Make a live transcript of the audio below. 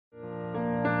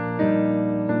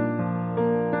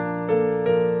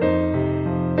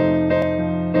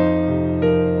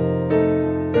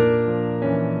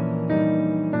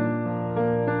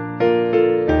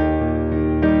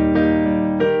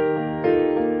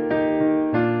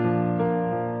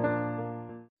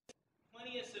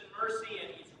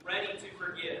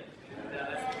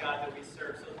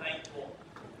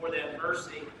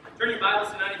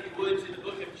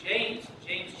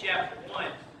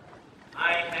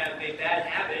a bad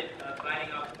habit of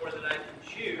biting off more than I can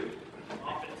chew,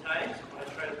 oftentimes, when I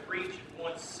try to preach in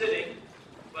one sitting.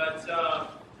 But I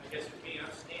guess for me,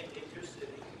 I'm standing, you're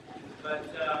sitting. But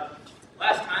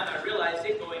last time I realized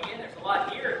it going in, there's a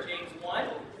lot here in James 1.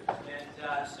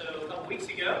 And so a couple weeks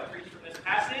ago, I preached from this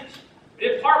passage. We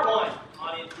did part 1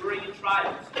 on enduring in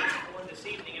trials. And this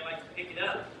evening, I'd like to pick it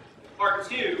up. Part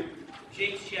 2,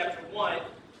 James chapter 1,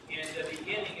 and the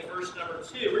beginning of verse number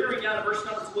 2. We're going to read down to verse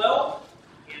number 12,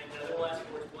 and we'll ask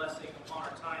for His blessing upon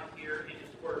our time here in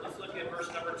His Word. Let's look at verse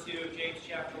number 2, James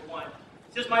chapter 1. It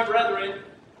says, "My brethren,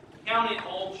 count it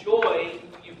all joy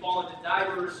when you fall into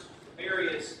divers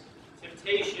various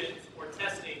temptations or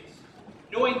testings,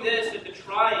 knowing this, that the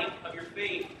trying of your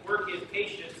faith worketh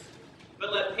patience.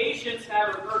 But let patience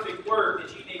have a perfect work,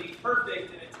 that ye may be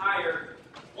perfect and entire,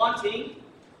 wanting,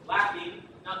 lacking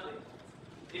nothing.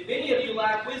 If any of you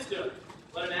lack wisdom,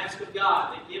 let him ask of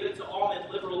God, that giveth to all men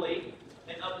liberally,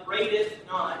 and upbraideth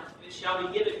not, and it shall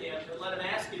be given him. But let him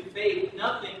ask in faith,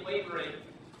 nothing wavering.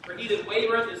 For he that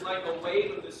wavereth is like a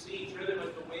wave of the sea, driven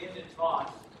with the wind and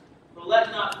tossed. For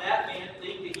let not that man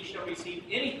think that he shall receive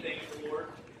anything of the Lord.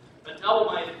 A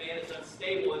double-minded man is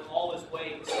unstable in all his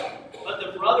ways. Let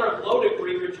the brother of low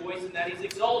degree rejoice in that he is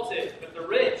exalted, but the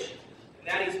rich in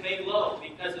that he is made low.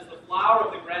 Because as the flower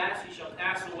of the grass he shall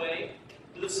pass away.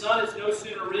 For the sun is no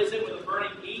sooner risen with a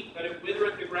burning heat, but it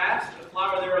withereth the grass, and the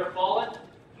flower thereof falleth,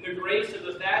 and the grace of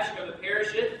the fashion of it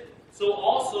perisheth. So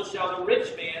also shall the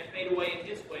rich man fade away in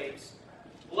his ways.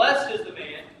 Blessed is the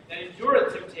man that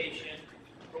endureth temptation,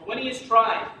 for when he is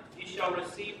tried, he shall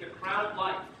receive the crown of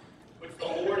life, which the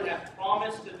Lord hath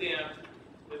promised to them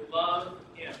that love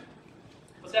him."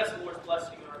 Let's ask the Lord's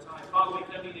blessing on our time. Father, we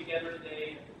come together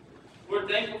today. We're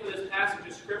thankful for this passage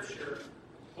of Scripture.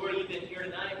 Lord, even here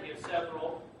tonight, we have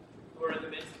several who are in the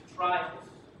midst of trials.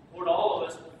 Lord, all of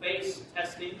us will face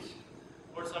testings,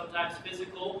 Lord, sometimes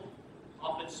physical,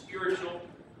 often spiritual.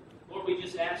 Lord, we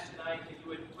just ask tonight that you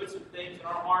would put some things in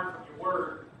our heart from your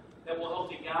word that will help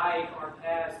to guide our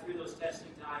paths through those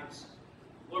testing times.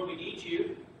 Lord, we need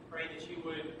you. Pray that you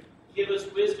would give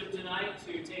us wisdom tonight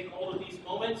to take hold of these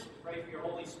moments. Pray for your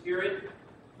Holy Spirit.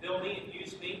 Fill me and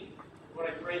use me. Lord,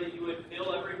 I pray that you would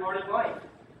fill every heart in life,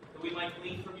 that we might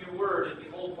glean from your word and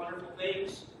behold wonderful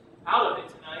things out of it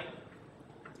tonight.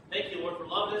 Thank you, Lord, for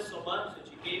loving us so much that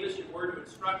you gave us your word to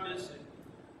instruct us. And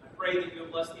I pray that you will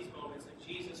bless these moments. In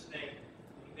Jesus' name,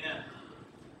 amen.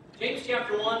 James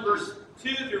chapter 1, verse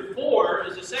 2 through 4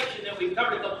 is a section that we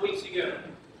covered a couple weeks ago.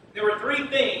 There were 3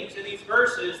 things in these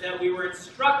verses that we were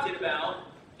instructed about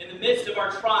in the midst of our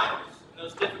trials, in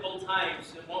those difficult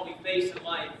times and what we face in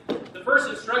life. The first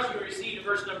instruction we received in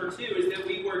verse number 2 is that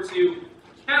we were to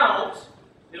count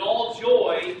it all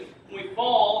joy when we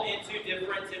fall into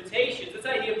different temptations. This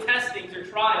idea of testings or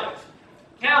trials.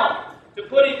 Count, to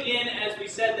put it in, as we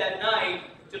said that night,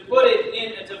 to put it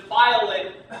in, to file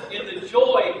it in the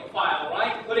joy file,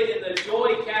 right? Put it in the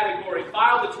joy category.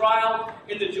 File the trial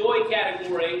in the joy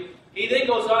category. He then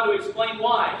goes on to explain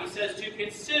why. He says to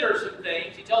consider some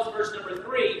things. He tells verse number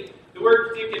 3 that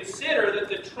we're to consider that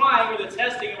the trying or the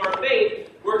testing of our faith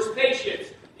works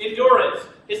patience, endurance.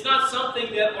 It's not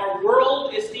something that our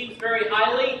world esteems very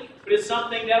highly, but it's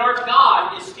something that our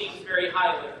God esteems very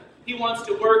highly. He wants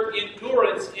to work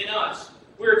endurance in us.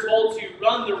 We're told to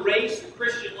run the race of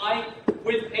Christian life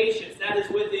with patience. That is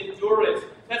with endurance.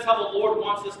 That's how the Lord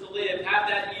wants us to live. Have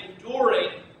that enduring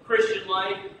Christian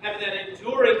life, having that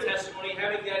enduring testimony,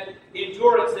 having that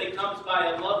endurance that comes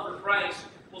by a love for Christ.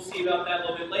 We'll see about that a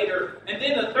little bit later. And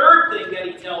then the third thing that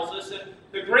he tells us, and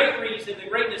the great reason, the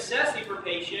great necessity for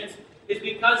patience, is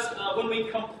because when we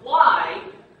comply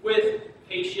with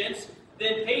patience,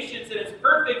 then patience in its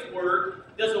perfect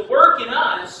work does a work in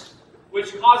us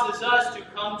which causes us to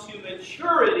come to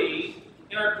maturity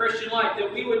in our Christian life,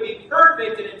 that we would be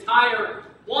perfect and entire,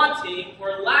 wanting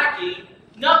or lacking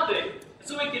nothing. And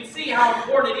so we can see how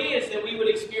important it is that we would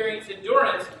experience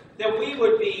endurance, that we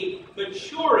would be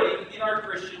maturing in our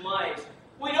Christian lives.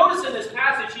 We notice in this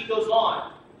passage he goes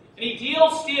on, and he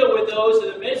deals still with those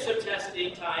in the midst of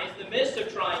testing times, the midst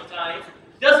of trying times.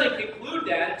 Doesn't conclude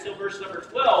that until verse number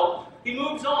 12. He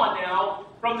moves on now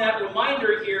from that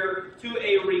reminder here to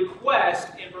a request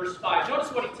in verse 5.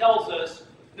 Notice what he tells us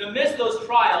in the midst of those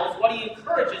trials, what he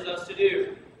encourages us to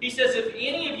do. He says, if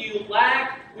any of you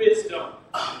lack wisdom,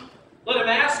 let him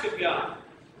ask of God,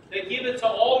 that giveth to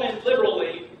all men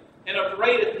liberally, and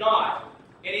upbraideth not,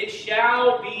 and it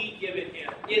shall be given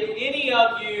him. If any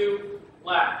of you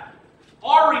lack.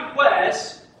 Our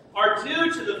requests are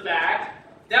due to the fact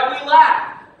that we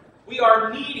lack. We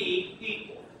are needy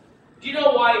people. Do you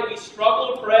know why we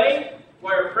struggle to pray?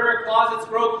 Why our prayer closets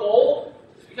grow cold?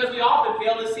 It's because we often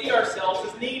fail to see ourselves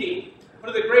as needy. One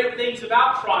of the great things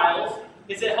about trials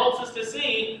is it helps us to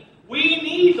see we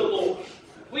need the Lord.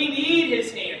 We need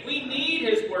His hand. We need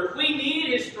His work. We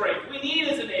need His strength. We need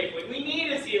His enabling. We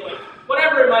need His healing.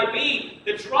 Whatever it might be,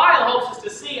 the trial helps us to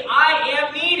see I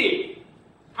am needed.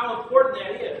 How important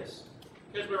that is.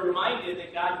 Because we're reminded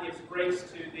that God gives grace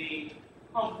to the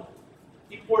humble.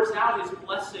 He pours out His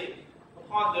blessing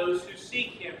upon those who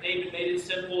seek Him. David made it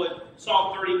simple in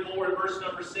Psalm 34, in verse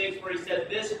number 6, where he said,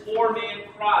 "This poor man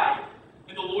cried,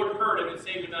 and the Lord heard him and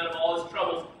saved him out of all his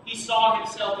troubles." He saw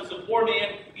himself as a poor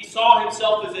man. He saw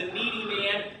himself as a needy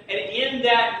man. And in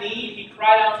that need, he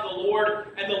cried out to the Lord,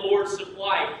 and the Lord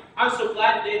supplied. I'm so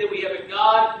glad today that we have a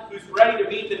God who's ready to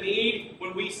meet the need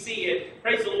when we see it.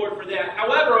 Praise the Lord for that.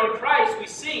 However, in Christ, we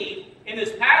see in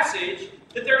this passage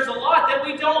that there's a lot that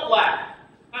we don't lack.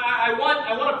 I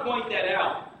want to point that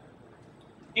out.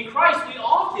 In Christ, we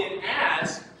often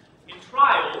ask in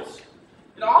trials,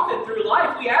 and often through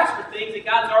life, we ask for things that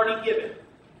God's already given.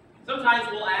 Sometimes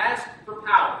we'll ask for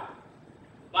power.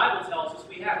 The Bible tells us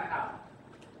we have power.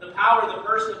 The power of the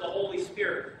person of the Holy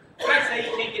Spirit. Can I say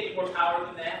you can't get any more power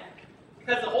than that?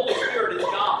 Because the Holy Spirit is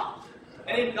God.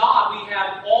 And in God we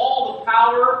have all the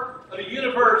power of the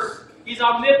universe. He's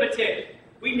omnipotent.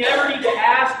 We never need to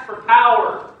ask for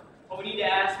power. What we need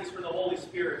to ask is for the Holy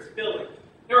Spirit's filling.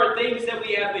 There are things that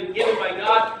we have been given by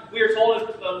God. We are told in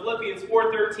Philippians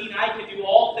 4:13, "I can do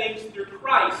all things through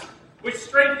Christ, which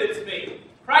strengthens me."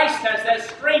 Christ has that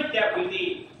strength that we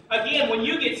need. Again, when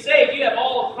you get saved, you have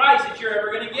all of Christ that you're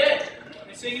ever going to get.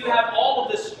 And so you have all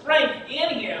of the strength in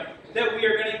Him that we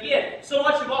are going to get. So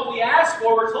much of what we ask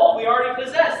for, we're told we already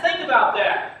possess. Think about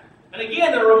that. And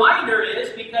again, the reminder is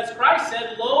because Christ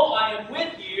said, "Lo, I am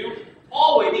with you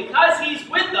always." Because He's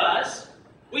with us,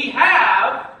 we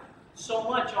have so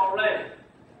much already.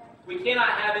 We cannot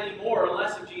have any more or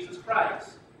less of Jesus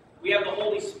Christ. We have the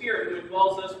Holy Spirit who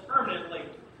indwells us permanently.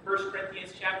 1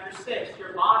 Corinthians chapter 6,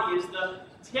 your body is the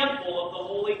temple of the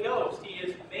Holy Ghost. He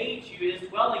has made you His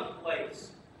dwelling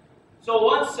place. So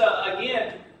once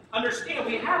again, understand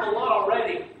we have a lot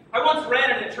already. I once read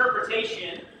an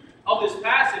interpretation of this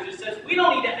passage. It says we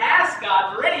don't need to ask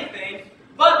God for anything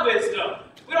but wisdom.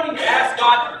 We don't need to ask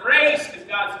God for grace because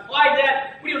God supplied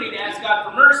that. We don't need to ask God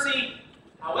for mercy.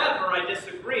 However, I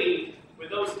disagree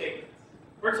with those statements.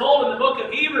 We're told in the book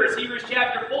of Hebrews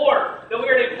chapter 4, that we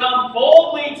are to come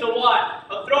boldly to what?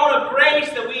 A throne of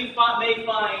grace that we may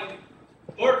find,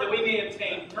 or that we may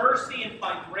obtain mercy and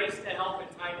find grace to help in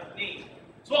time of need.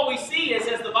 So what we see is,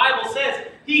 as the Bible says,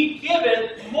 He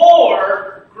giveth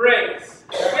more grace.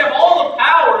 We have all the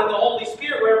power in the Holy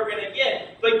Spirit we're ever going to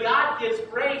get, but God gives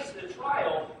grace in the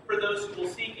trial for those who will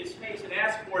seek His face and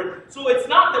ask for it. So it's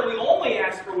not that we only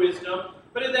ask for wisdom,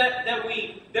 but that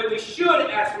we should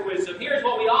ask for wisdom. Here's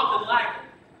what we often lack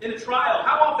in a trial.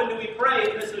 How often do we pray in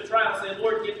the midst of a trial and say,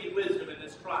 "Lord, give me wisdom in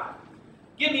this trial.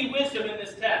 Give me wisdom in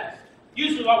this test."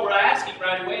 Usually what we're asking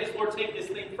right away is, "Lord, take this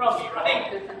thing from me,"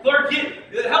 right? "Lord,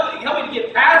 help me to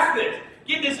get past this.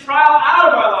 Get this trial out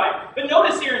of my life." But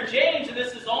notice here in James, and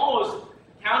this is almost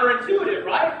counterintuitive,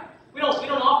 right? We don't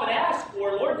often ask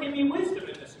for, "Lord, give me wisdom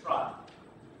in this trial."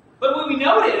 But when we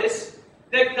notice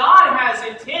that God has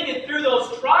intended through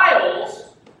those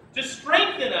trials to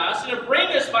strengthen us and to bring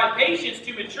us by patience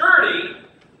to maturity,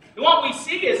 and what we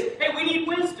see is, hey, we need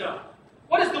wisdom.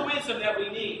 What is the wisdom that we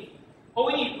need? Well,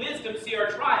 we need wisdom to see our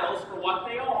trials for what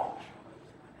they are.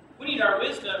 We need our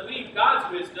wisdom, we need God's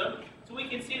wisdom, so we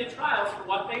can see the trials for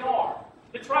what they are.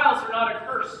 The trials are not a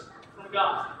curse from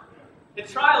God. The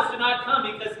trials do not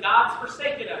come because God's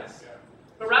forsaken us.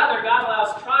 But rather, God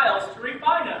allows trials to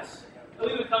refine us, so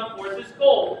we would come forth as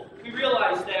gold. We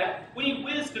realize that. We need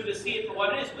wisdom to see it for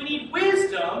what it is. We need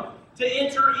wisdom to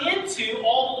enter into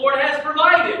all the Lord has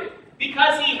provided.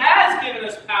 Because He has given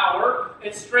us power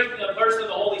and strength in the person of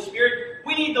the Holy Spirit,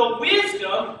 we need the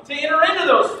wisdom to enter into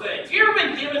those things. You ever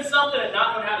been given something and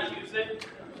not know how to use it?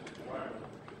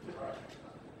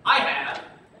 I have.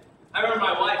 I remember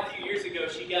my wife a few years ago,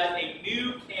 she got a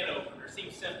new can opener.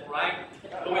 Seems simple, right?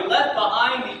 But we left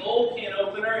behind the old can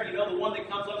opener, you know, the one that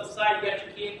comes on the side. You got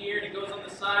your can here, and it goes on the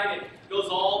side, and goes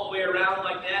all the way around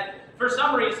like that. For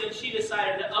some reason, she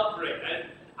decided to upgrade.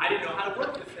 I didn't know how to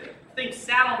work the thing. The thing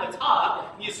sat on the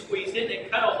top, and you squeezed it, and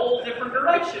it cut a whole different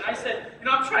direction. I said,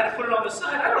 I'm trying to put it on the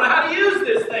side. I don't know how to use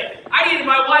this thing. I needed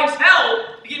my wife's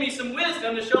help to give me some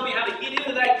wisdom to show me how to get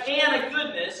into that can of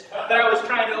goodness that I was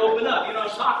trying to open up. You know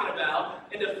what I'm talking about?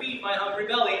 And to feed my hungry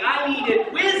belly. I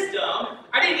needed wisdom.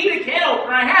 I didn't need a can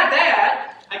opener. I had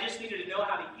that. I just needed to know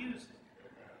how to use it.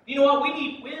 You know what? We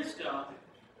need wisdom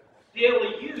to be able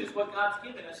to use what God's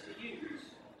given us to use.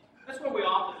 That's where we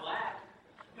often lack.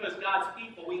 as God's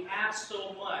people, we have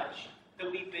so much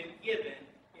that we've been given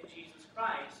in Jesus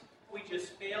Christ. We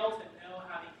just fail to know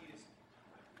how to use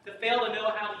it. To fail to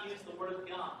know how to use the Word of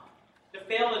God. To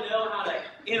fail to know how to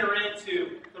enter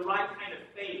into the right kind of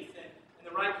faith and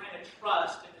the right kind of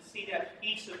trust and to see that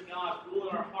peace of God rule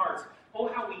in our hearts. Oh,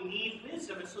 how we need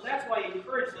wisdom. And so that's why he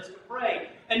encourages us to pray.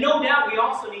 And no doubt we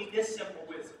also need this simple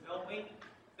wisdom, don't we?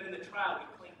 That in the trial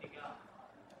we cling to God.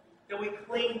 That we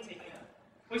cling to Him.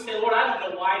 We say, Lord, I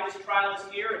don't know why this trial is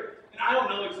here, and I don't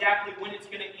know exactly when it's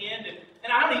going to end,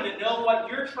 and I don't even know what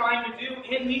you're trying to do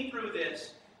in me through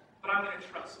this, but I'm going to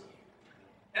trust you.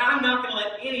 And I'm not going to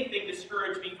let anything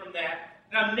discourage me from that,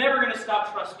 and I'm never going to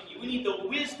stop trusting you. We need the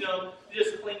wisdom to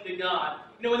just cling to God.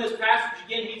 You know, in this passage,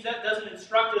 again, he doesn't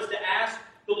instruct us to ask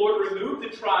the Lord to remove the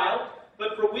trial,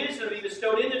 but for wisdom to be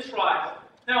bestowed in the trial.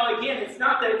 Now, again, it's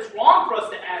not that it's wrong for us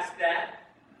to ask that.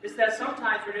 It's that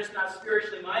sometimes we're just not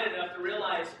spiritually minded enough to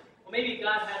realize, well, maybe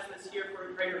God has this here for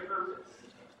a greater purpose.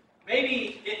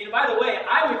 Maybe, and by the way,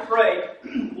 I would pray,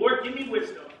 Lord, give me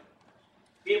wisdom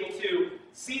to be able to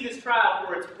see this trial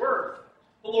for its worth.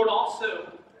 But Lord,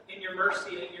 also, in your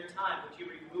mercy and in your time, would you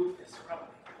remove this from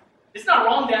me? It's not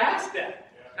wrong to ask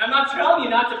that. And I'm not telling you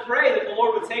not to pray that the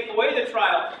Lord would take away the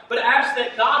trial, but ask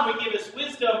that God would give us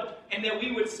wisdom and that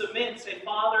we would submit and say,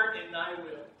 Father, in thy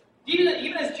will.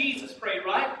 Even as Jesus prayed,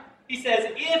 right? He says,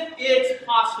 if it's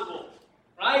possible,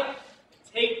 right?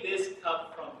 Take this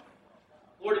cup from me.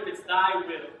 Lord, if it's thy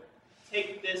will,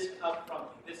 take this cup from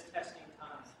me, this testing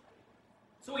time.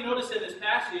 So we notice in this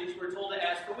passage, we're told to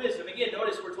ask for wisdom. Again,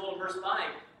 notice we're told in verse 5,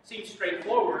 seems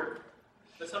straightforward,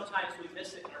 but sometimes we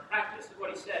miss it in our practice. Look what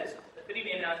he says. If any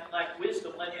man lack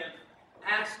wisdom, let him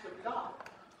ask of God.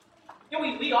 You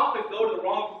know, we often go to the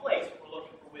wrong place when we're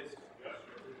looking for wisdom.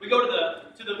 We go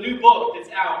to the new book that's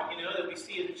out, you know, that we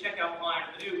see in the checkout line,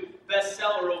 the new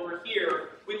bestseller over here.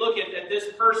 We look at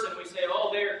this person, we say,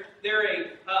 oh, they're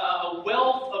a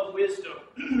wealth of wisdom.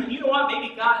 And you know what?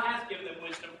 Maybe God has given them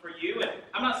wisdom for you. And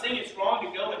I'm not saying it's wrong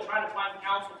to go and try to find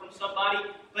counsel from somebody,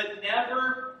 but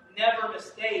never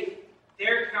mistake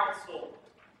their counsel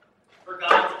for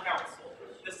God's counsel.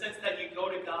 In the sense that you go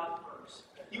to God first.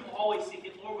 You always seek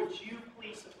it. Lord, would you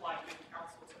please supply good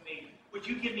counsel to me? Would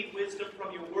you give me wisdom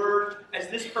from your word? As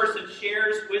this person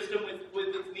shares wisdom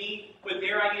with me, with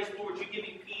their ideas, Lord, would you give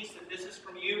me peace that this is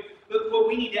from you? But what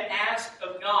we need to ask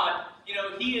of God, you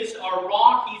know, He is our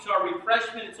rock, He's our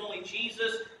refreshment. It's only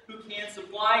Jesus who can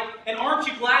supply. And aren't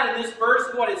you glad in this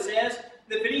verse what it says?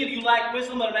 That if any of you lack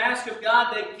wisdom, let him ask of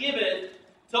God that giveth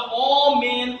to all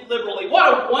men liberally.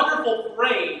 What a wonderful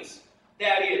phrase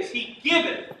that is. He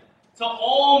giveth to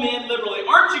all men liberally.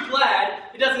 Aren't you glad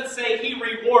it doesn't say He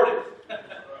rewardeth?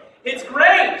 It's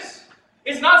grace.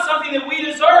 It's not something that we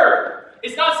deserve.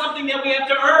 It's not something that we have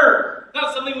to earn. It's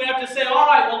not something we have to say, all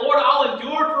right, well, Lord, I'll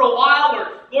endure for a while, or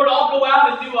Lord, I'll go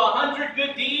out and do 100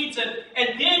 good deeds, and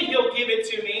then He'll give it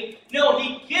to me. No,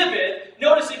 He giveth.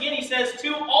 Notice again, He says,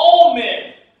 to all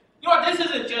men. You know what? This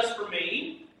isn't just for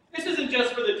me. This isn't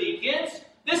just for the deacons.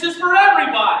 This is for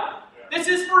everybody. This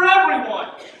is for everyone.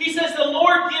 He says the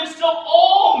Lord gives to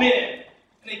all men.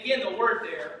 And again, the word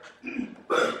there,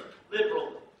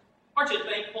 liberal. Aren't you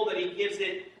thankful that He gives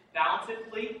it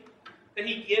bountifully? That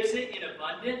He gives it in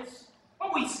abundance?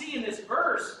 What we see in this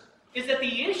verse is that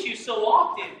the issue so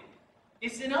often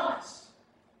is in us.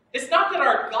 It's not that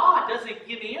our God doesn't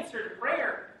give answer to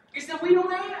prayer. It's that we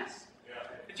don't ask.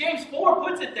 James 4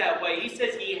 puts it that way. He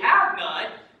says, Ye have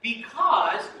not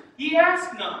because ye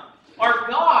ask not. Our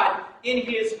God, in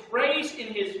His grace,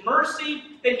 in His mercy,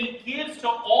 that He gives to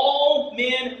all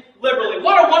men liberally.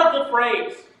 What a wonderful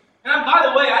phrase. And by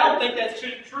the way, I don't think that's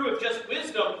true of just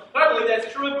wisdom, but I believe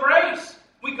that's true of grace.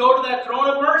 We go to that throne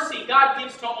of mercy. God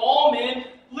gives to all men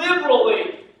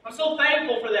liberally. I'm so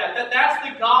thankful for that. That's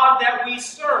the God that we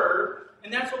serve,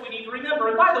 and that's what we need to remember.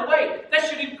 And by the way, that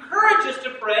should encourage us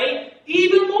to pray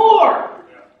even more.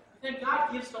 Then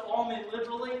God gives to all men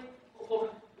liberally. Lord,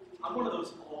 I'm one of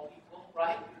those all people,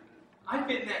 right? I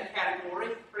fit in that category.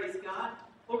 Praise God.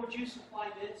 Lord, would you supply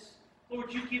this? Lord,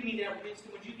 would you give me that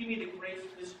wisdom? Would you give me the grace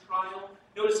for this trial?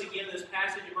 Notice again in this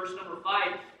passage in verse number 5,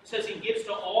 it says He gives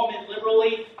to all men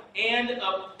liberally and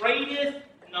upbraideth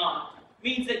not. It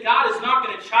means that God is not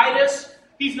going to chide us.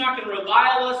 He's not going to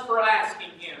revile us for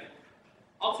asking Him.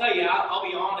 I'll tell you, I'll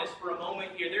be honest for a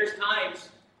moment here. There's times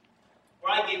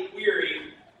where I get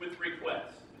weary with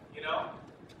requests, you know.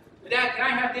 Dad, can I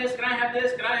have this? Can I have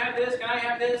this? Can I have this? Can I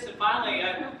have this? And finally,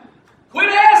 I quit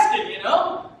asking, you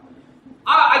know.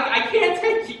 I can't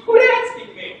take you. Quit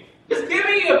asking me. Just give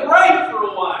me a break for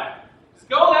a while. Just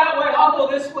go that way. I'll go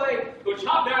this way. Go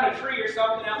chop down a tree or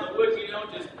something out in the woods, you know.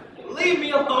 Just leave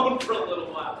me alone for a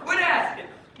little while. Quit asking.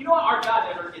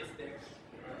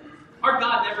 Our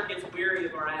God never gets weary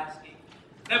of our asking.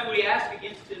 And if we ask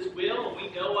against His will and we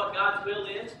know what God's will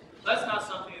is, that's not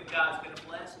something that God's going to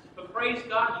bless. But praise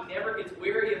God, He never gets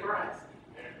weary of our asking.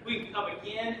 We come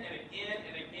again and again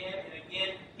and again and again.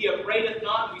 He upbraideth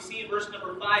not. And we see in verse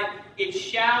number 5, it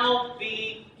shall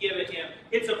be given him.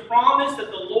 It's a promise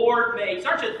that the Lord makes.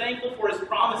 Aren't you thankful for His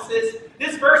promises?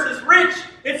 This verse is rich.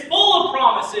 It's full of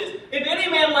promises. If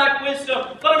any man lack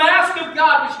wisdom, let him ask of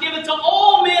God, which giveth to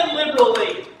all men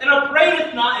liberally, and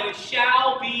upbraideth not, and it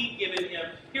shall be given him.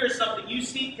 Here's something. You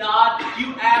seek God,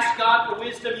 you ask God for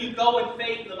wisdom, you go in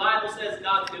faith, and the Bible says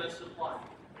God's going to supply.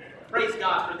 Praise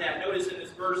God for that. Notice in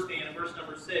this verse, Dan, in verse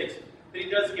number 6, that He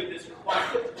does give this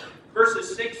requirement.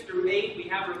 Verses 6 through 8, we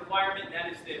have a requirement, and that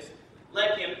is this.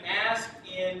 Let him ask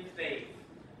in faith,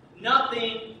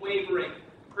 nothing wavering.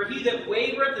 For he that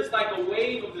wavereth is like a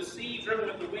wave of the sea, driven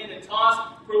with the wind and tossed.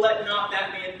 For let not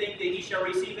that man think that he shall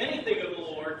receive anything of the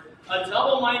Lord. A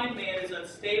double-minded man is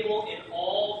unstable in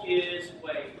all his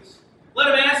ways. Let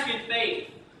him ask in faith.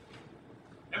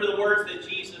 Remember the words that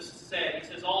Jesus said. He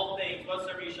says, all things,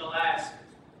 whatsoever you shall ask,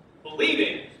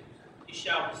 believing, you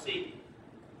shall receive.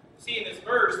 See in this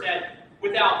verse that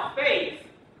without faith,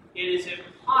 it is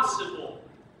impossible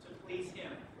to please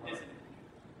Him, isn't it?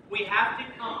 We have to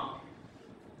come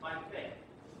by faith.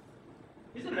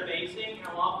 Isn't it amazing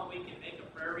how often we can make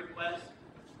a prayer request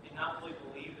and not fully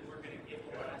believe that we're going to get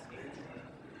what we're asking?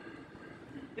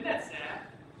 Isn't that sad?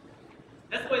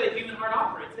 That's the way the human heart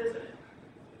operates, isn't it?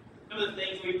 Some of the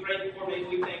things we pray for, maybe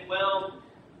we think, well,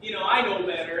 you know, I know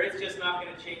better. It's just not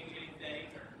going to change anything.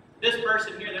 Or this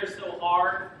person here, they're so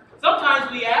hard.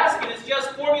 Sometimes we ask, and it's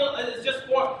just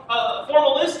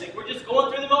formalistic. We're just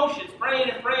going through the motions,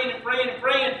 praying and praying and praying and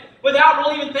praying, without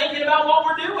really even thinking about what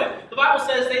we're doing. The Bible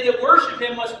says they that worship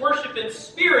Him must worship in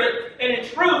spirit and in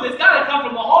truth. It's got to come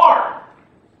from the heart.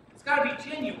 It's got to be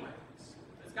genuine.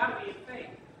 It's got to be in faith.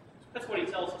 That's what He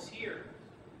tells us here.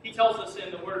 He tells us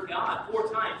in the Word of God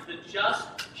 4 times, the just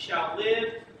shall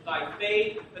live by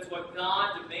faith. That's what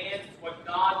God demands. It's what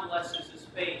God blesses is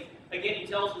faith. Again, He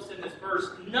tells us in this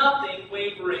verse, nothing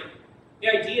wavering. The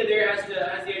idea there has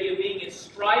the idea of being in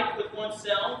strife with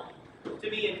oneself, to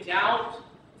be in doubt,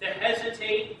 to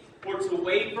hesitate, or to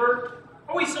waver.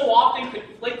 Are we so often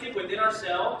conflicted within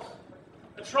ourselves?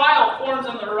 A trial forms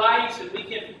on the horizon. We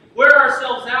can wear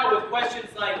ourselves out with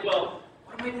questions like, well,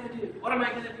 what am I going to do? What am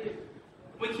I going to do?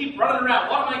 We keep running around.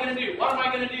 What am I going to do? What am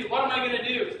I going to do? What am I going to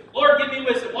do? Lord, give me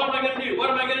wisdom. What am I going to do? What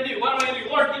am I going to do? What am I going to do?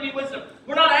 Lord, give me wisdom.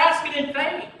 We're not asking in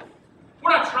faith.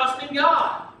 We're not trusting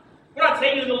God. We're not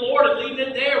taking it to the Lord and leaving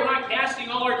it there. We're not casting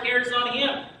all our cares on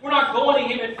Him. We're not going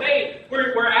to Him in faith.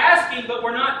 We're asking, but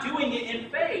we're not doing it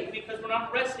in faith because we're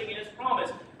not resting in His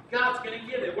promise. God's going to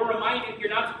give it. We're reminded here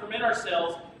not to permit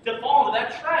ourselves to fall into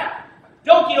that trap.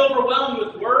 Don't get overwhelmed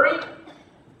with worry.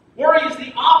 Worry is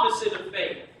the opposite of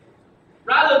faith.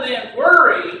 Rather than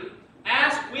worry,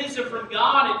 ask wisdom from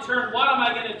God and turn what am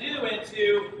I going to do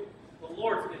into the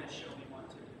Lord's going to show me what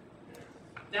to do.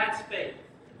 That's faith.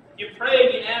 You pray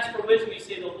and you ask for wisdom, you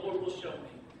say the Lord will show me.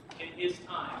 In His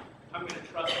time, I'm going to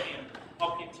trust Him.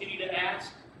 I'll continue to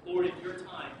ask, Lord, in your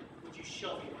time, would you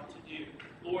show me what to do?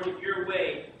 Lord, in your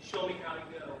way, show me how to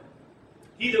go.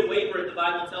 He that wavereth, the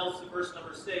Bible tells us in verse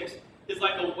number 6, is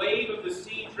like a wave of the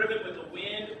sea driven with the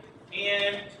wind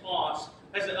and tossed.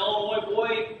 As an Illinois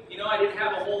boy, you know, I didn't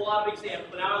have a whole lot of examples,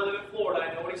 but now I live in Florida.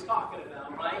 I know what he's talking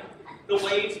about, right? The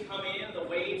waves come in, the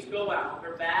waves go out.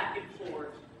 They're back and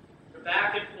forth. They're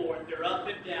back and forth. They're up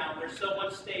and down. They're so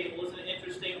unstable. Isn't it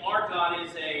interesting? Our God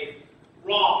is a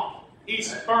rock.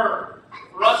 He's firm.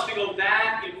 For us to go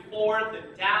back and forth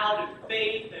and down in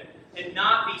faith and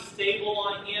not be stable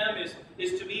on Him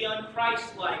is to be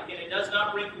unchristlike, and it does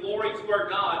not bring glory to our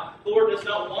God. The Lord does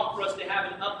not want for us to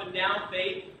have an up and down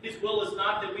faith. His will is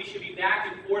not that we should be back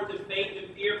and forth in faith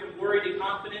and fear, from worry to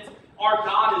confidence. Our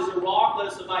God is a rock. Let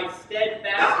us abide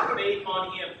steadfast in faith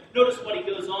on Him. Notice what He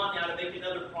goes on now to make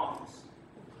another promise.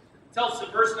 It tells us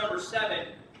in verse number 7,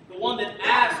 the one that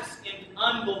asks in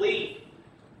unbelief,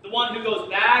 the one who goes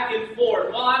back and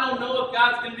forth. Well, I don't know if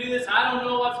God's going to do this. I don't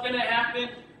know what's going to happen.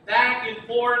 Back and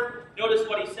forth. Notice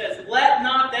what He says. Let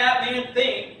not that man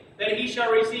think that he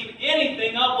shall receive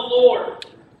anything of the Lord.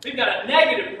 We've got a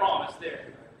negative promise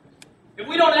there. If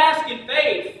we don't ask in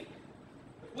faith,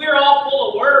 if we're all full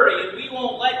of worry and we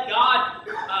won't let God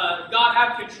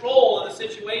have control of the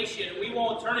situation, we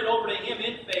won't turn it over to Him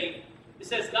in faith, it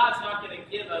says God's not going to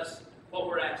give us what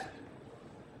we're asking.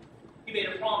 He made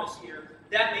a promise here.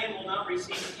 That man will not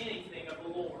receive anything of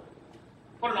the Lord.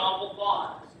 What an awful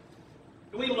thought.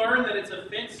 Can we learn that it's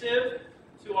offensive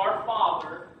to our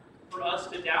Father for us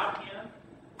to doubt Him?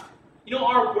 You know,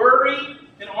 our worry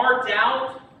and our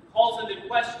doubt calls into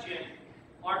question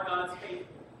our God's faithfulness.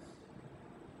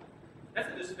 That's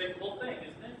a despicable thing,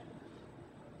 isn't it?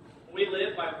 We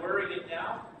live by worrying it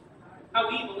down.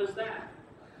 How evil is that?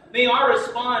 May our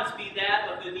response be that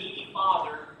of the needy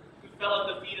father who fell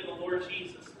at the feet of the Lord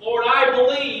Jesus. Lord, I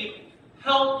believe.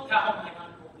 Help thou my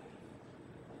unbelief.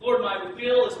 Lord, my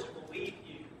will is to believe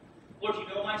you. Lord, you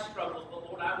know my struggles, but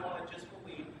Lord, I want to just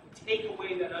believe. Take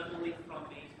away that unbelief from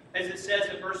me. As it says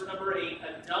in verse number 8,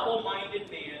 a double-minded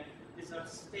man is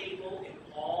unstable in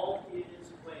all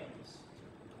his ways.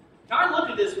 Now I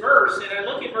look at this verse, and I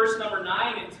look at verse number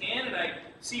 9 and 10, and I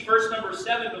see verse number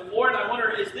 7 before, and I wonder,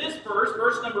 is this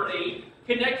verse number 8,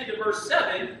 connected to verse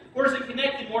 7, or is it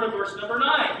connected more to verse number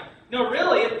 9? No,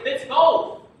 really, it fits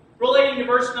both. Relating to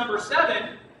verse number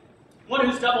 7, one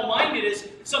who's double-minded is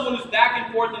someone who's back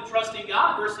and forth in trusting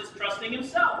God versus trusting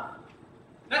himself.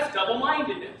 That's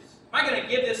double-mindedness. Am I going to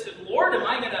give this to the Lord? Am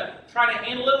I going to try to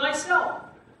handle it myself?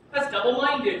 That's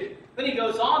double-minded. Then he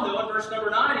goes on, though, in verse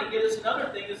number 9, he gives us another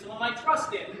thing that someone might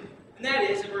trust in. And that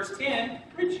is, in verse 10,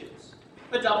 riches.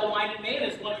 A double-minded man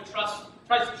is one who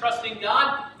tries to trust in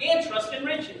God and trust in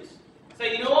riches.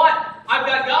 Say, you know what? I've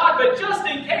got God, but just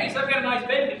in case, I've got a nice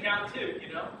bank account too,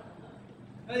 you know.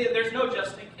 There's no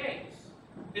just in case.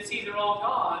 It's either all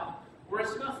God or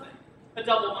it's nothing. A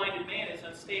double-minded man is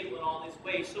unstable in all his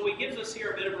ways. So he gives us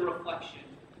here a bit of a reflection,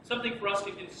 something for us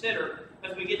to consider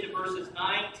as we get to verses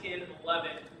 9, 10, and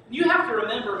 11. And you have to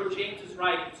remember who James is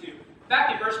writing to.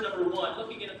 Back in verse number 1,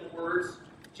 look again at the words.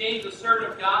 James, the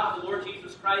servant of God, of the Lord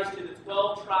Jesus Christ, to the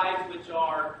 12 tribes which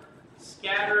are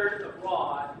scattered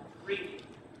abroad, greeting.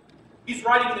 He's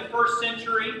writing in the first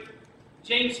century.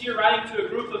 James here writing to a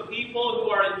group of people who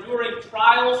are enduring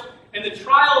trials. And the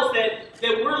trials that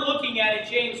we're looking at in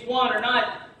James 1 are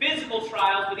not physical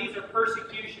trials, but these are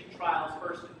persecution trials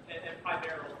first and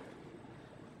primarily.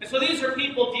 And so these are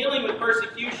people dealing with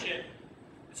persecution.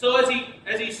 So as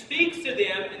he speaks to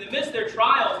them in the midst of their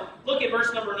trials, look at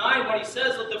verse number 9, what he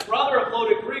says, let the brother of low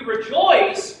degree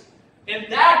rejoice in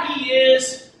that he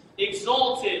is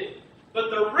exalted, but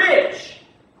the rich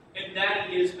in that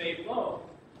he is made low.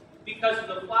 Because of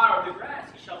the flower of the grass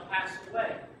he shall pass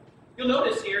away. You'll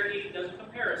notice here he does a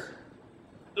comparison.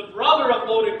 The brother of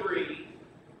low degree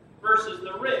versus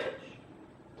the rich.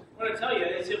 I want to tell you,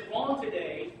 is it wrong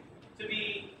today to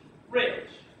be rich?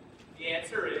 The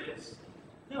answer is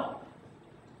no.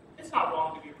 It's not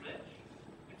wrong to be rich.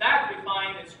 In fact, we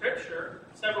find in Scripture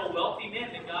several wealthy men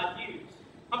that God used.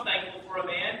 I'm thankful for a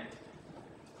man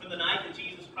from the night that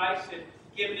Jesus Christ had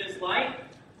given his life,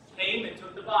 came and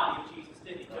took the body of Jesus,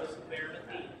 didn't he? Joseph of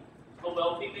Arimathea, a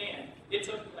wealthy man. It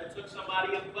took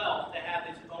somebody of wealth to have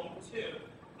his own tomb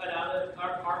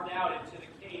carved out into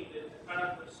the cave, cut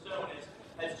out of the stone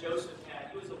as Joseph had.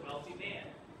 He was a wealthy man.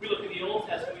 We look at the Old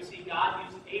Testament, we see God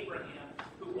used Abraham,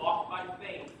 who walked by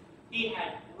faith. He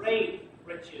had great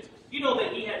riches. You know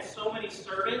that he had so many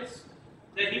servants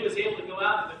that he was able to go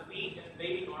out and defeat an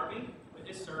invading army with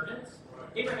his servants.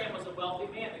 Abraham was a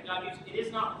wealthy man that God used. It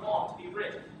is not wrong to be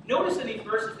rich. Notice in these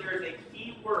verses there is a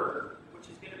key word, which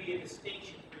is going to be a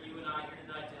distinction for you and I here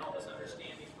tonight to help us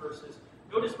understand these verses.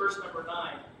 Notice verse number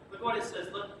 9. Look what it says.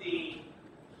 Let the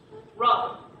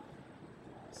brother.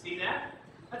 See that?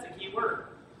 That's a key word.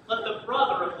 Let the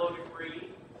brother of low degree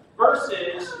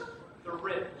versus the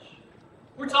rich.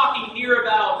 We're talking here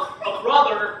about a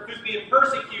brother who's being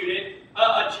persecuted,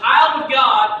 a child of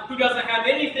God who doesn't have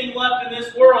anything left in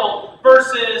this world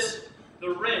versus the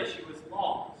rich who is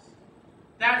lost.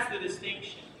 That's the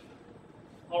distinction.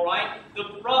 All right?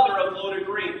 The brother of low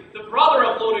degree. The brother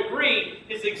of low degree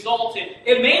is exalted.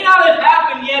 It may not have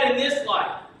happened yet in this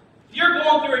life. If you're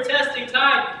going through a testing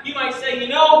time, you might say, you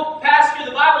know, Pastor,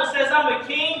 the Bible says I'm a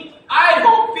king. I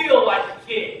don't feel like a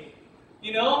king.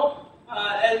 You know?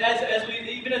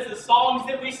 Even as the songs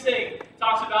that we sing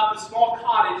talks about the small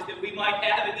cottage that we might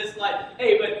have in this life.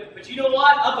 Hey, but you know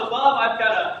what? Up above, I've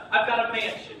got a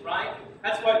mansion, right?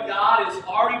 That's what God has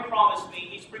already promised me.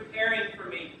 He's preparing for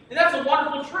me, and that's a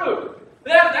wonderful truth.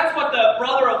 That's what the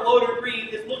brother of low degree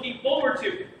is looking forward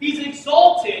to. He's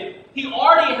exalted. He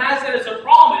already has that as a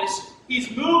promise. He's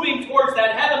moving towards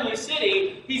that heavenly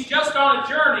city. He's just on a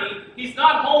journey. He's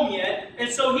not home yet,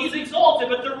 and so he's exalted.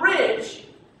 But the rich,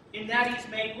 in that he's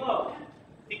made low,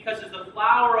 because of the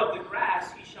flower of the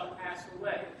grass he shall pass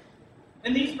away.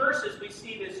 In these verses we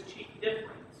see this chief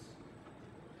difference.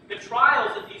 The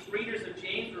trials that these readers of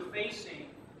James were facing,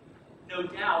 no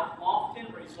doubt, often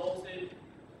resulted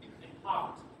in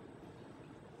poverty.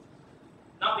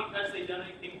 Not because they'd done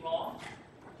anything wrong,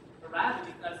 but rather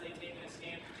because they'd taken a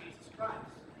stand for Jesus Christ.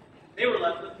 They were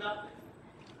left with nothing.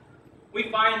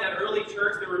 We find in that early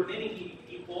church there were many needy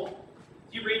people.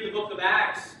 If you read the book of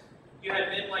Acts, You had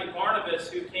men like Barnabas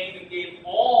who came and gave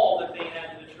all that they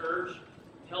had to the church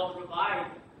to help provide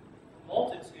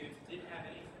multitudes that didn't have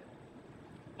anything.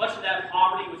 Much of that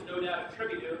poverty was no doubt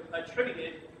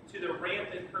attributed to the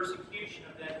rampant persecution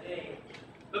of that day.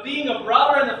 But being a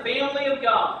brother in the family of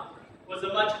God was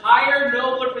a much higher,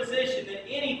 nobler position than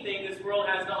anything this world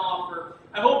has to offer.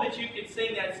 I hope that you can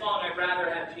sing that song, I'd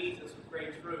rather have Jesus, with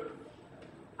great truth.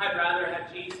 I'd rather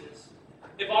have Jesus.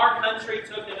 If our country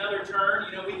took another turn,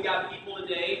 we've got people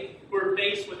today who are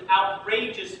faced with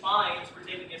outrageous fines for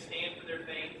taking a stand for their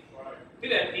faith. Right.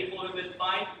 We've had people who have been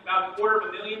fined about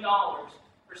 $250,000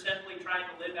 for simply trying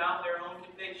to live out their own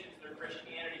convictions, their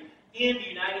Christianity, in the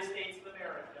United States of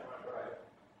America. Right.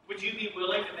 Would you be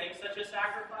willing to make such a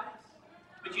sacrifice?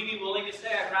 Would you be willing to say,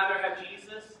 I'd rather have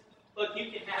Jesus? Look,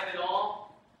 you can have it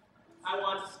all. I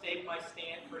want to stake my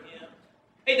stand for Him.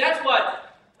 Hey, that's what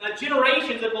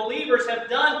generations of believers have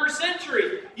done for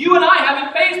centuries. You and I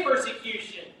haven't faced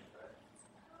persecution.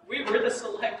 We're the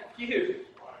select few.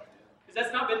 Because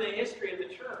that's not been the history of the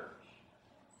church.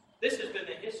 This has been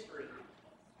the history.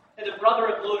 And the brother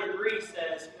of low degree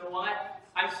says, you know what?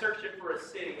 I'm searching for a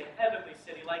city, a heavenly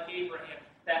city like Abraham,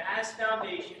 that has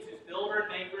foundations, whose builder and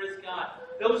maker is God.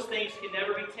 Those things can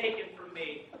never be taken from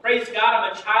me. Praise God,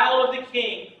 I'm a child of the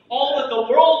King. All that the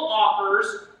world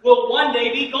offers will one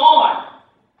day be gone.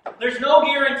 There's no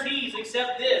guarantees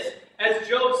except this. As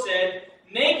Job said,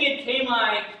 naked came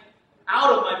I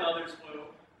out of my mother's womb,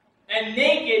 and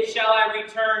naked shall I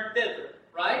return thither.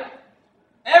 Right?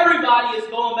 Everybody is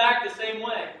going back the same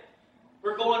way.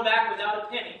 We're going back without a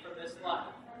penny from this life.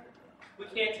 We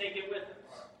can't take it with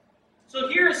us. So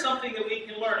here is something that we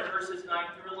can learn in verses 9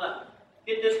 through 11.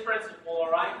 Get this principle,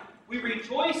 all right? We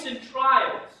rejoice in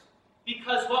trials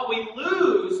because what we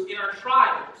lose in our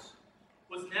trials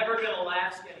was never going to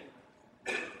last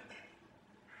anyway.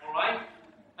 All right?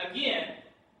 Again,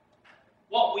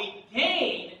 what we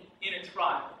gain in a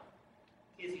trial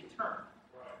is eternal.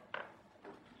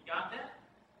 You got that?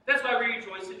 That's why we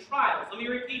rejoice in trials. Let me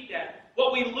repeat that.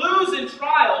 What we lose in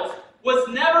trials was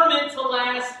never meant to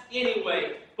last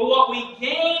anyway. But what we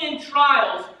gain in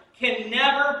trials can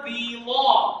never be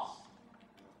lost.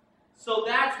 So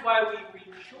that's why we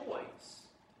rejoice.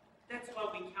 That's why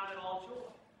we count it all joy.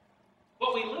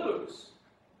 What we lose,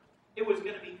 it was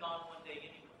going to be gone one day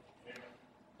anyway.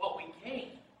 What we gain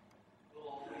will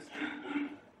always be.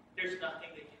 There's nothing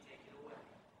that can take it away.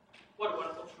 What a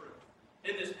wonderful truth.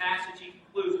 In this passage, he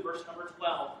concludes verse number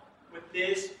 12 with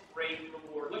this great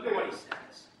reward. Look at what he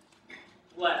says.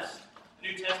 Blessed. The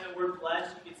New Testament word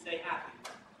blessed, you could say happy.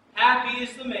 Happy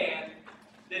is the man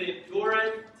that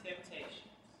endureth temptations.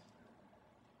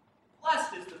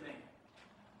 Blessed is the man.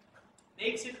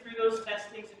 Makes it through those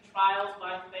testings and trials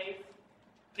by faith.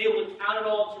 Able to count it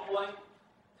all joy.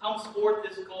 Comes forth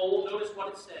this goal. Notice what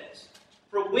it says.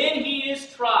 For when he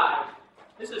is tried,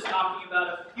 this is talking about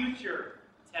a future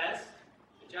test,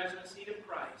 the judgment seat of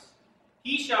Christ,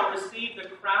 he shall receive the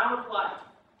crown of life,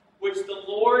 which the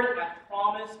Lord hath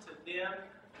promised to them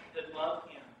that love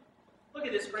him. Look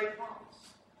at this great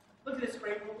promise. Look at this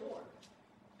great reward.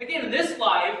 Again, in this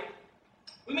life,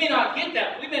 we may not get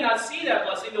that. We may not see that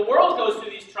blessing. The world goes through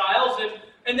these trials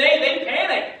and they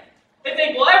panic. They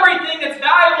think, well, everything that's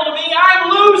valuable to me, I'm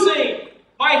losing.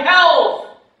 My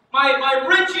health, my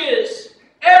riches,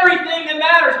 everything that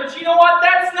matters. But you know what?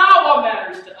 That's not what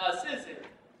matters to us, is it?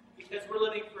 Because we're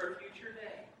living for a future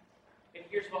day. And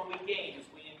here's what we gain as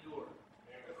we endure.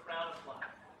 The crown of life.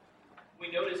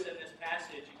 We notice in this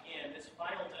passage, again, this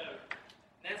final note,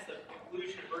 and that's the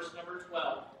conclusion of verse number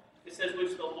 12. It says,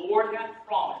 which the Lord hath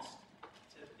promised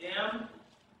to them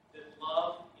that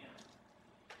love him.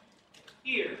 And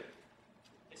here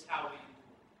is how we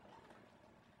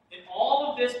endure. In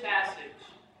all of this passage,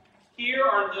 here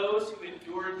are those who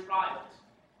endure in trials.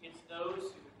 It's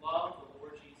those who love the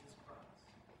Lord Jesus Christ.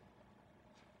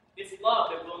 It's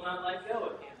love that will not let go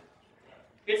of him.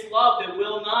 It's love that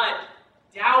will not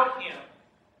doubt him.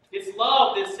 It's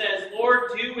love that says,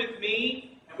 Lord, do with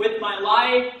me and with my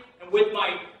life and with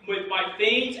my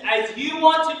things as you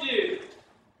want to do.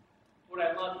 Lord,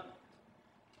 I love you.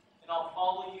 And I'll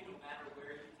follow you no matter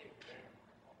where you take me.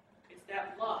 It's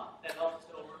that love that helps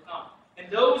us to overcome.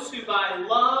 And those who by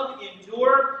love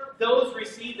endure, those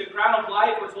receive the crown of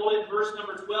life. We're told in verse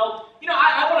number 12.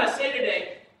 I want to say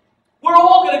today, we're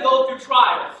all going to go through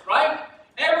trials, right?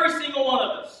 Every single one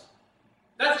of us.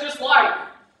 That's just life.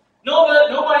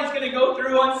 Nobody's going to go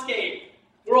through unscathed.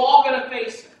 We're all going to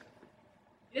face it.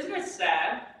 Isn't it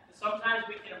sad that sometimes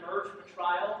we can emerge from a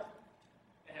trial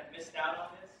and have missed out on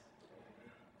this?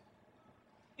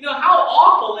 How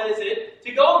awful is it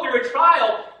to go through a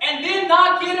trial and then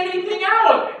not get anything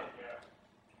out of it?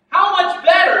 How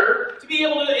be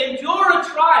able to endure a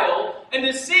trial and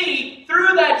to see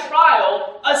through that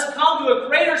trial us come to a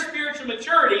greater spiritual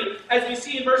maturity, as we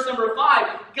see in verse number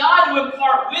 5. God to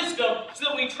impart wisdom so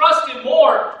that we trust Him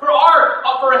more,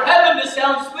 for heaven to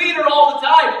sound sweeter all the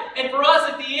time, and for us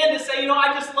at the end to say,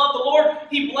 I just love the Lord.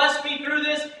 He blessed me through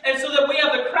this, and so that we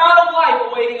have the crown of life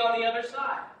awaiting on the other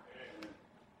side.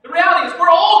 The reality is we're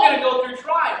all going to go through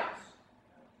trials.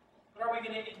 But are we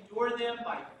going to endure them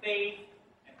by faith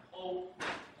and hope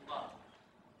and love?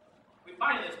 We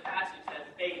find in this passage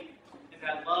that faith and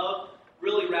that love,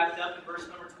 really wrapped up in verse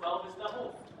number 12, is the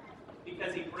hope.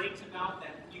 Because He brings about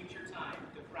that future time,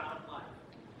 the crown of life.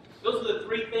 Those are the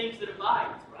three things that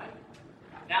abide, right?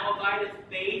 Now abideth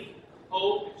faith,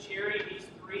 hope, and charity. These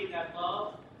three, that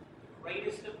love. The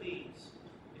greatest of these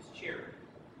is charity.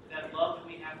 That love that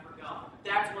we have for God.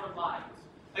 That's what abides.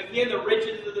 Again, the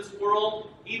riches of this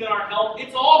world, even our health,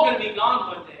 it's all going to be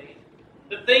gone one day.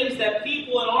 The things that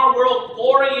people in our world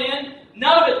glory in,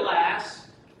 none of it lasts.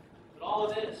 But all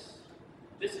of this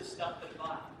is stuff that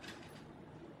abides.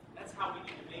 That's how we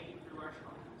need to make it through our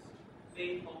trials.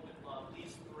 Faith, hope, and love.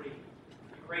 These three.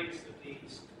 The greatest of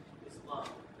these is love.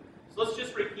 So let's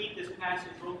just repeat this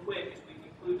passage real quick as we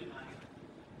conclude tonight.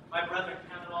 My brethren,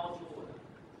 count it all joy.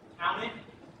 Count it.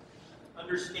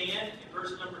 Understand in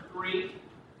verse number 3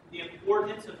 the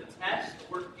importance of the test,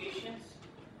 the word patience.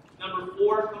 Number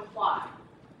 4, comply.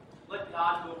 Let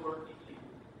God do a work in you.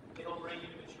 It'll bring you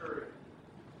to maturity.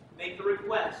 Make the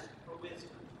request for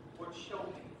wisdom. Lord, show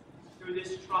me through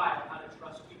this trial how to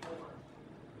trust you more.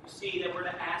 You see that we're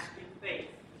to ask in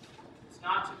faith. It's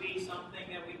not to be something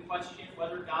that we question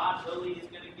whether God really is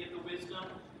going to give the wisdom,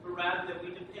 but rather that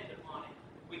we depend upon it.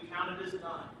 We count it as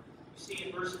done. You see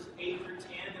in verses 8 through 10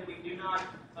 that we do not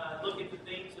look at the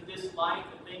things of this life,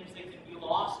 the things that can be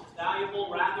lost as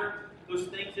valuable. Rather, those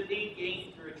things that be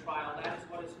gained through a trial. That is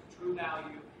what is of true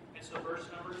value. And so verse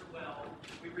number 12,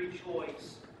 we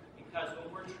rejoice because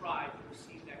when we're tried to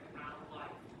receive that crown of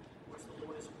life, which the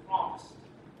Lord has promised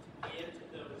to give to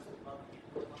those that love Him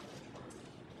and love the truth.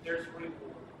 There's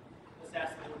reward. Let's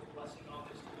ask the Lord's blessing on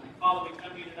this tonight. Father, we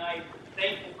come to you tonight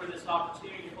thankful for this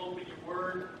opportunity to open your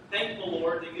word. Thankful,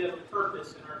 Lord, that you have a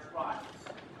purpose in our trials.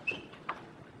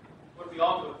 Lord, we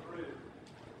all go through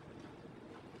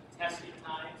testing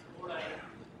times. Lord,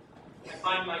 I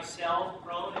find myself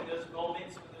prone in those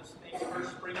moments when those things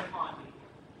first spring upon me.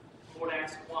 Lord,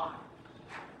 ask why.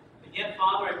 And yet,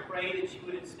 Father, I pray that you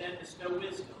would instead bestow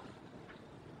wisdom.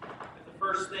 But the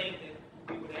first thing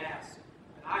that we would ask,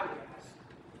 that I would ask,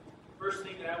 the first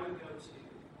thing that I would go to,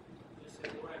 is say,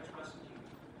 Lord, I trust you.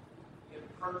 You have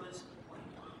a purpose and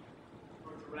plan.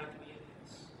 Lord, direct me in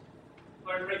this.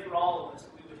 Lord, I pray for all of us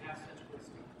that we would have such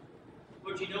wisdom.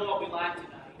 Lord, you know what we lack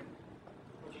tonight.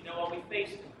 Lord, you know what we face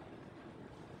tonight.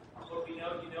 Lord, you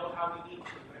know how we need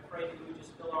you. I pray that you would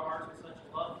just fill our hearts with such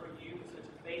a love for you, with such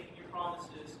a faith in your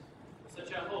promises, with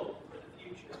such a hope for the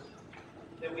future,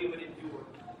 that we would endure.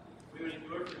 We would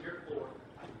endure for your glory.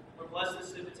 Lord, bless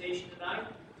this invitation tonight.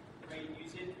 Pray you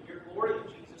use it for your glory in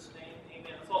Jesus' name.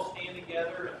 Amen. Let's all stand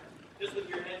together.